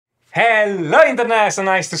Hello Internet, so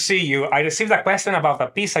nice to see you. I received a question about a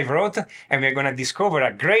piece I wrote, and we're gonna discover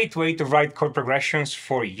a great way to write chord progressions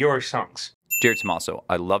for your songs. Dear Tommaso,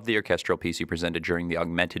 I love the orchestral piece you presented during the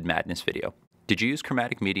Augmented Madness video. Did you use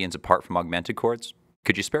chromatic medians apart from augmented chords?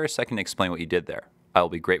 Could you spare a second to explain what you did there? I will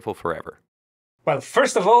be grateful forever. Well,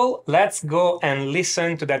 first of all, let's go and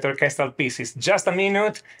listen to that orchestral piece. It's just a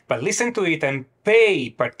minute, but listen to it and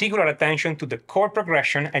pay particular attention to the chord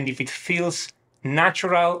progression and if it feels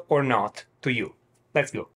natural or not to you. Let's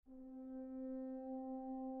go.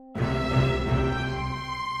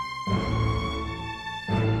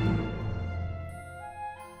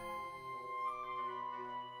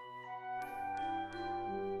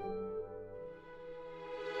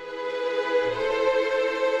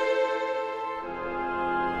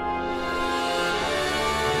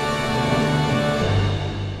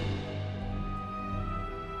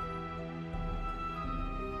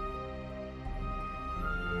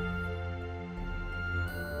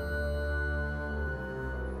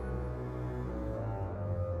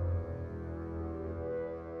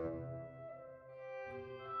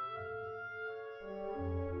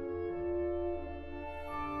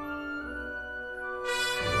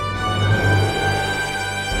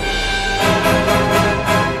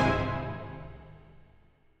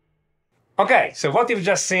 Okay, so what you've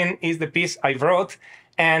just seen is the piece I wrote,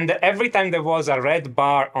 and every time there was a red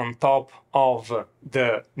bar on top of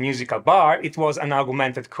the musical bar, it was an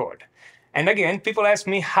augmented chord. And again, people ask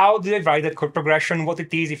me, how did I write that chord progression, what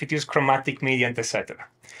it is, if it is chromatic, mediant, etc.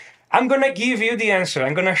 I'm gonna give you the answer.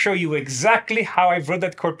 I'm gonna show you exactly how I wrote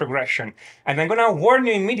that chord progression. And I'm gonna warn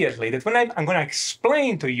you immediately that when I'm gonna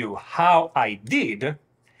explain to you how I did,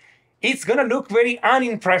 it's gonna look very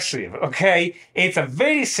unimpressive, okay? It's a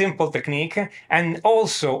very simple technique, and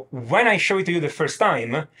also, when I show it to you the first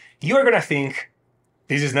time, you're gonna think,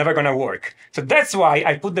 this is never gonna work. So that's why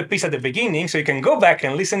I put the piece at the beginning, so you can go back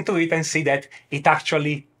and listen to it and see that it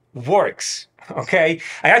actually works, okay?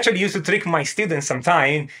 I actually used to trick my students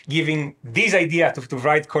sometimes, giving this idea to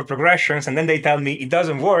write chord progressions, and then they tell me it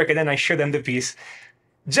doesn't work, and then I show them the piece,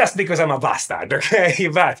 just because I'm a bastard, okay?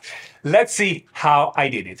 But let's see how I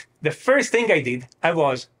did it. The first thing I did, I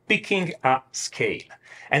was picking a scale.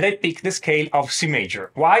 And I picked the scale of C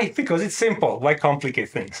major. Why? Because it's simple. Why complicate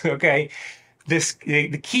things, okay?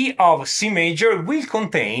 The key of C major will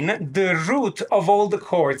contain the root of all the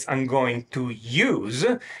chords I'm going to use,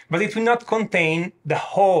 but it will not contain the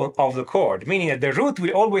whole of the chord, meaning that the root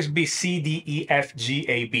will always be C, D, E, F, G,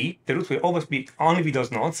 A, B. The root will always be only be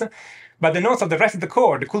those notes, but the notes of the rest of the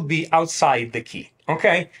chord could be outside the key,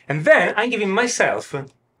 okay? And then I'm giving myself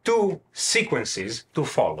two sequences to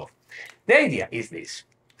follow. The idea is this.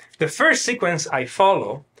 The first sequence I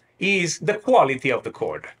follow is the quality of the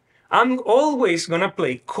chord. I'm always gonna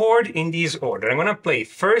play chord in this order. I'm gonna play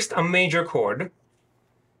first a major chord.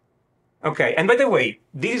 Okay, and by the way,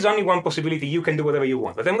 this is only one possibility. You can do whatever you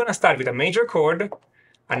want, but I'm gonna start with a major chord,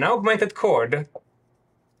 an augmented chord,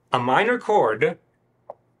 a minor chord,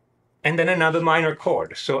 and then another minor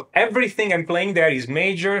chord. So everything I'm playing there is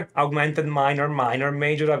major, augmented, minor, minor,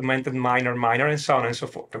 major, augmented, minor, minor, and so on and so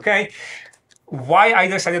forth, okay? Why I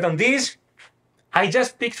decided on this? I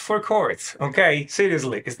just picked 4 chords, okay?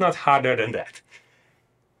 Seriously, it's not harder than that.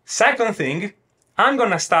 Second thing, I'm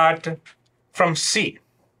gonna start from C.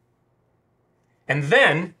 And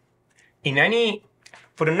then,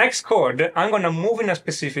 for the next chord, I'm gonna move in a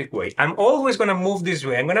specific way. I'm always gonna move this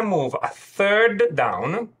way. I'm gonna move a third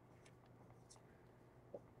down,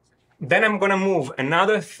 then I'm gonna move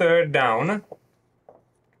another third down,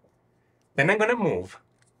 then I'm gonna move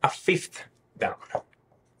a fifth down.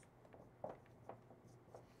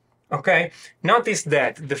 Okay, notice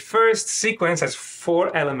that the first sequence has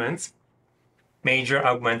 4 elements, major,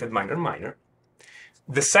 augmented, minor, minor.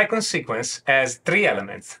 The second sequence has 3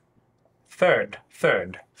 elements, third,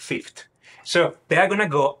 third, fifth. So they are gonna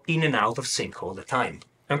go in and out of sync all the time.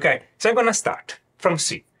 Okay, so I'm gonna start from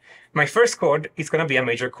C. My first chord is gonna be a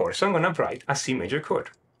major chord, so I'm gonna write a C major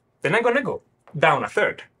chord. Then I'm gonna go down a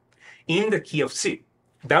third in the key of C.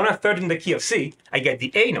 Down a third in the key of C, I get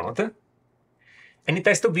the A note, and it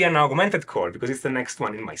has to be an augmented chord because it's the next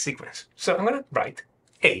one in my sequence. So I'm gonna write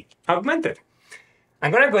A augmented.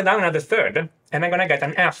 I'm gonna go down another third, and I'm gonna get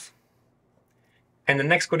an F. And the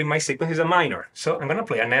next chord in my sequence is a minor, so I'm gonna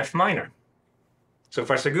play an F minor. So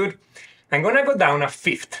far so good. I'm gonna go down a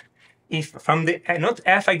fifth. If from the note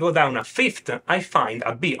F I go down a fifth, I find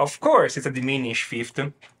a B. Of course, it's a diminished fifth,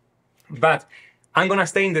 but I'm gonna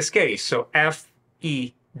stay in this case. So F,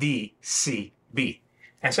 E, D, C, B.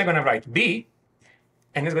 And so I'm gonna write B,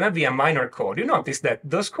 and it's going to be a minor chord. You notice that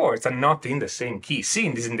those chords are not in the same key. C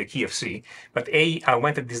is in the key of C, but A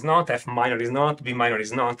augmented is not, F minor is not, B minor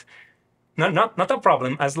is not. Not a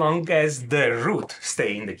problem as long as the root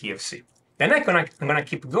stay in the key of C. Then I'm gonna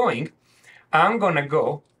keep going. I'm gonna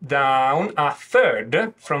go down a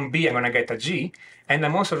third from B. I'm gonna get a G, and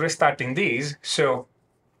I'm also restarting these, so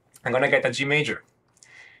I'm gonna get a G major.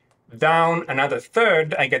 Down another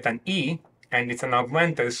third, I get an E, and it's an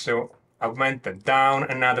augmented, so augmented. Down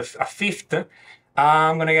a fifth,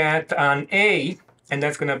 I'm gonna get an A, and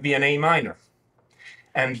that's gonna be an A minor.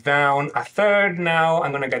 And down a third now,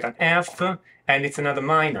 I'm gonna get an F, and it's another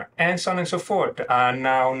minor, and so on and so forth.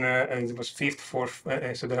 Now it was fifth, fourth,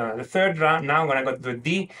 so the third round, now I'm gonna go to the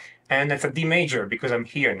D, and that's a D major because I'm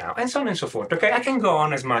here now, and so on and so forth. Okay, I can go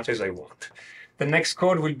on as much as I want. The next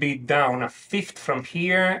chord will be down a fifth from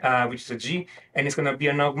here, which is a G, and it's gonna be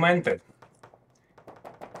an augmented.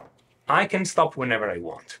 I can stop whenever I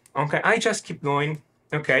want. Okay, I just keep going.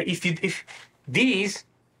 Okay, if these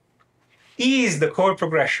is the chord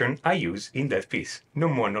progression I use in that piece, no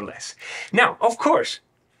more, no less. Now, of course,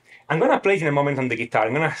 I'm gonna play it in a moment on the guitar.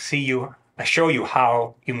 I'm gonna show you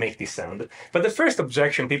how you make this sound. But the first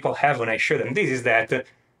objection people have when I show them this is that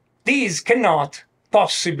these cannot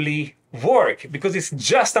possibly work because it's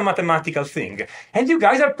just a mathematical thing. And you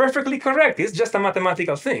guys are perfectly correct. It's just a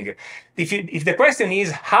mathematical thing. If the question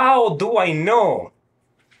is, how do I know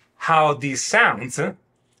how this sounds?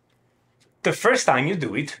 The first time you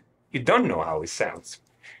do it, you don't know how it sounds.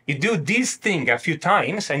 You do this thing a few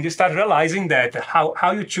times and you start realizing that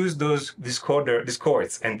how you choose these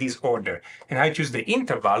chords and this order and how you choose the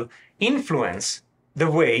interval influence the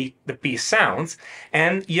way the piece sounds,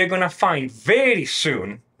 and you're gonna find very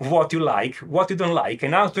soon what you like, what you don't like,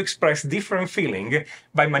 and how to express different feeling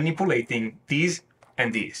by manipulating these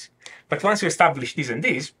and these. But once you establish this and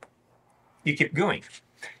this, you keep going.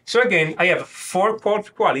 So again, I have 4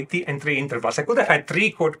 chord quality and 3 intervals. I could have had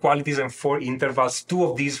 3 chord qualities and 4 intervals, 2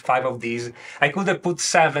 of these, 5 of these. I could have put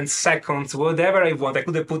sevenths, seconds, whatever I want. I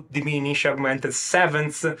could have put diminished, augmented,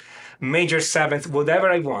 sevenths, major sevenths, whatever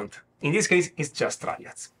I want. In this case, it's just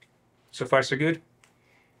triads. So far, so good.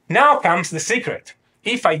 Now comes the secret.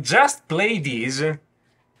 If I just play these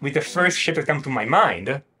with the first shape that comes to my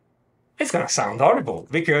mind, it's gonna sound horrible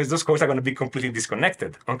because those chords are gonna be completely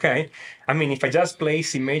disconnected, okay? I mean, if I just play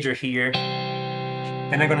C major here,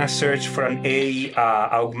 then I'm gonna search for an A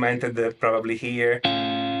augmented probably here.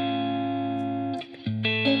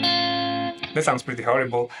 That sounds pretty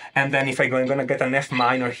horrible. And then if I'm gonna get an F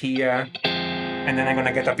minor here, and then I'm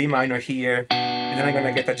gonna get a B minor here, and then I'm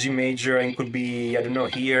gonna get a G major, and could be, I don't know,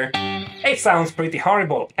 here. It sounds pretty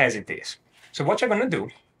horrible as it is. So what you're gonna do,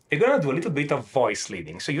 you're gonna do a little bit of voice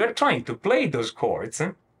leading. So you're trying to play those chords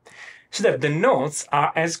so that the notes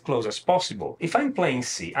are as close as possible. If I'm playing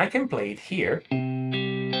C, I can play it here.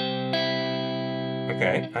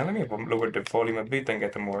 Okay, let me lower the volume a bit and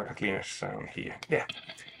get a cleaner sound here. Yeah.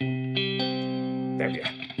 There we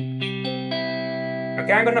are.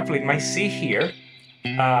 Okay, I'm gonna play my C here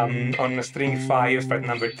on string 5, fret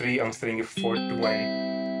number 3, on string 4,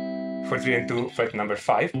 3 and 2, fret number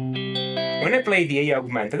 5. When I play the A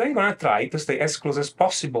augmented, I'm gonna try to stay as close as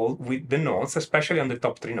possible with the notes, especially on the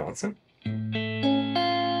top 3 notes.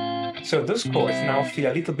 So those chords now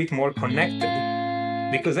feel a little bit more connected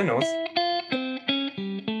because the notes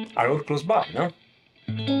are all close by, no?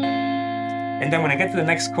 And then when I get to the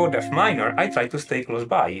next chord, F minor, I try to stay close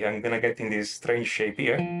by. I'm gonna get in this strange shape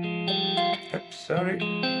here. Oops, sorry.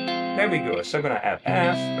 There we go. So I'm gonna have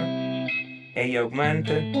F, A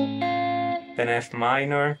augmented, then F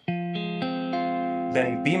minor,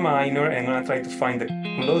 then B minor, and I'm gonna try to find the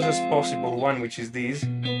closest possible one, which is this.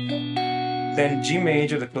 Then G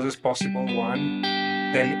major, the closest possible one.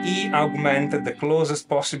 Then E augmented, the closest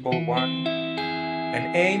possible one.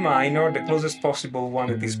 Then A minor, the closest possible one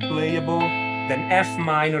that is playable. Then F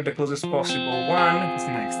minor, the closest possible one. What's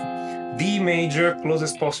next? D major,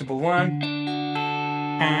 closest possible one.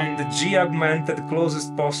 And the G augmented, the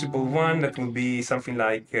closest possible one. That will be something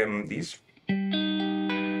like this.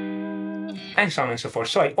 And so on and so forth.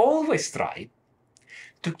 So I always try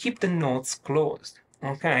to keep the notes closed,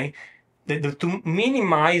 okay? To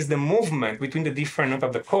minimize the movement between the different notes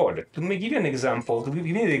of the chord. To give you an example, to give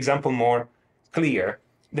you the example more clear,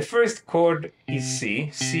 the first chord is C,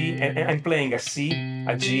 and I'm playing a C,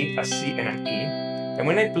 a G, a C, and an E. And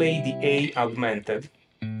when I play the A augmented,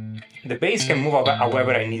 the bass can move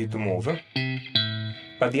however I need it to move,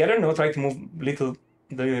 but the other note try to move the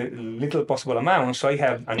little possible amount. So I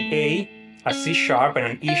have an A, a C sharp, and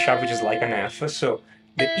an E sharp, which is like an F. So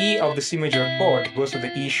the E of the C major chord goes to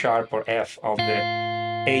the E sharp or F of the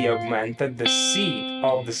A augmented, the C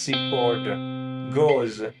of the C chord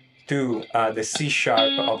goes to the C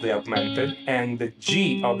sharp of the augmented, and the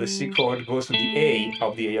G of the C chord goes to the A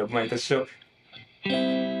of the A augmented. So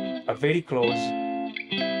a very close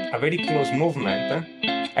movement,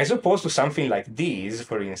 as opposed to something like these,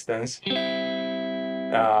 for instance,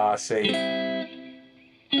 say,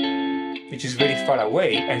 which is very far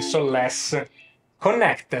away and so less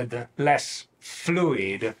connected, less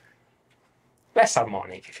fluid, less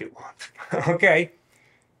harmonic, if you want. Okay?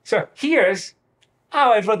 So here's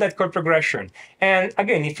how I wrote that chord progression. And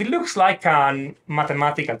again, if it looks like a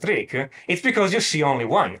mathematical trick, it's because you see only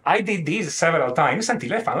one. I did this several times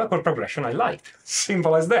until I found a chord progression I liked.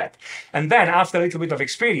 Simple as that. And then after a little bit of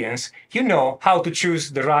experience, you know how to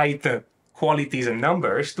choose the right qualities and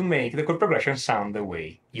numbers to make the chord progression sound the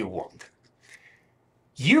way you want.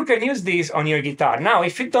 You can use this on your guitar. Now,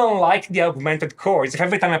 if you don't like the augmented chords, if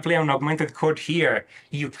every time I play an augmented chord here,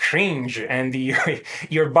 you cringe and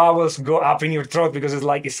your vowels go up in your throat because it's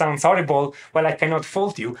like it sounds horrible, well, I cannot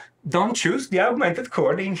fault you. Don't choose the augmented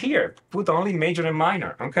chord in here. Put only major and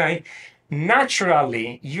minor, okay?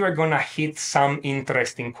 Naturally, you are gonna hit some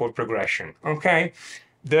interesting chord progression, okay?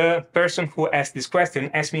 The person who asked this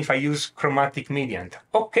question asked me if I use chromatic mediant.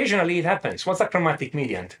 Occasionally it happens. What's a chromatic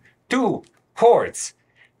mediant? Two chords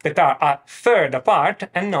that are a third apart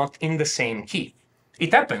and not in the same key.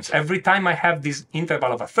 It happens every time I have this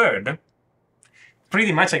interval of a third.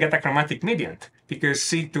 Pretty much I get a chromatic mediant because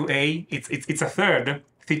C to A, it's a third.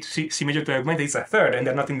 C major to augmented, it's a third, and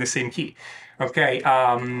they're not in the same key. Okay.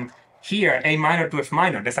 Here, A minor to F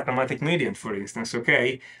minor, that's a chromatic mediant, for instance.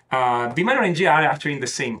 Okay. B minor and G are actually in the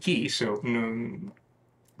same key, so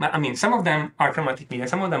I mean, some of them are chromatic mediant,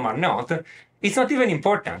 some of them are not. It's not even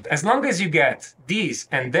important. As long as you get this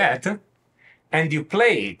and that, and you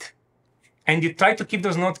play it, and you try to keep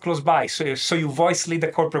those notes close by, so you voice lead the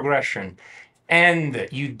chord progression, and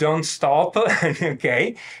you don't stop,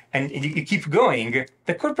 okay, and you keep going,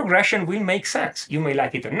 the chord progression will make sense. You may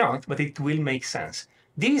like it or not, but it will make sense.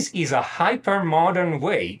 This is a hyper-modern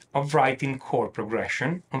way of writing chord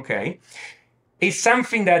progression, okay? It's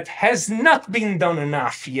something that has not been done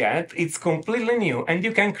enough yet. It's completely new, and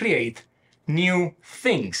you can create new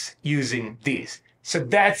things using this. So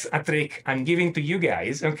that's a trick I'm giving to you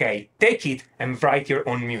guys, okay? Take it and write your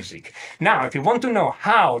own music. Now, if you want to know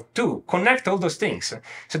how to connect all those things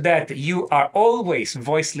so that you are always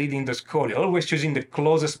voice leading the score, you're always choosing the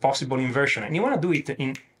closest possible inversion, and you want to do it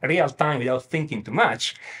in real time without thinking too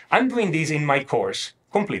much, I'm doing this in my course,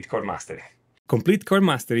 Complete Chord Mastery. Complete Chord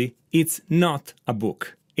Mastery, it's not a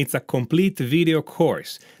book. It's a complete video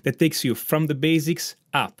course that takes you from the basics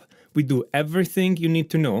up. We do everything you need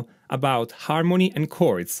to know about harmony and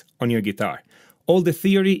chords on your guitar. All the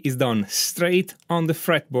theory is done straight on the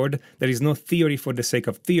fretboard. There is no theory for the sake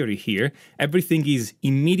of theory here. Everything is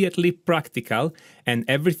immediately practical, and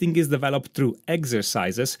everything is developed through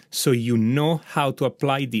exercises, so you know how to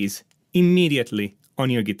apply these immediately on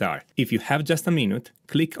your guitar. If you have just a minute,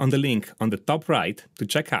 click on the link on the top right to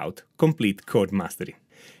check out Complete Chord Mastery.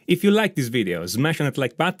 If you like this video, smash on that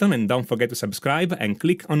like button and don't forget to subscribe and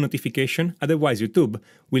click on notification, otherwise YouTube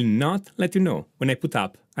will not let you know when I put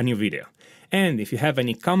up a new video. And if you have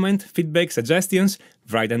any comment, feedback, suggestions,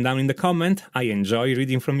 write them down in the comment. I enjoy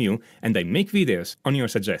reading from you and I make videos on your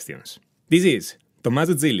suggestions. This is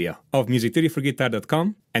Tommaso Zilio of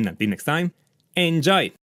musictheoryforguitar.com, and until next time,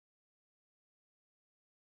 enjoy!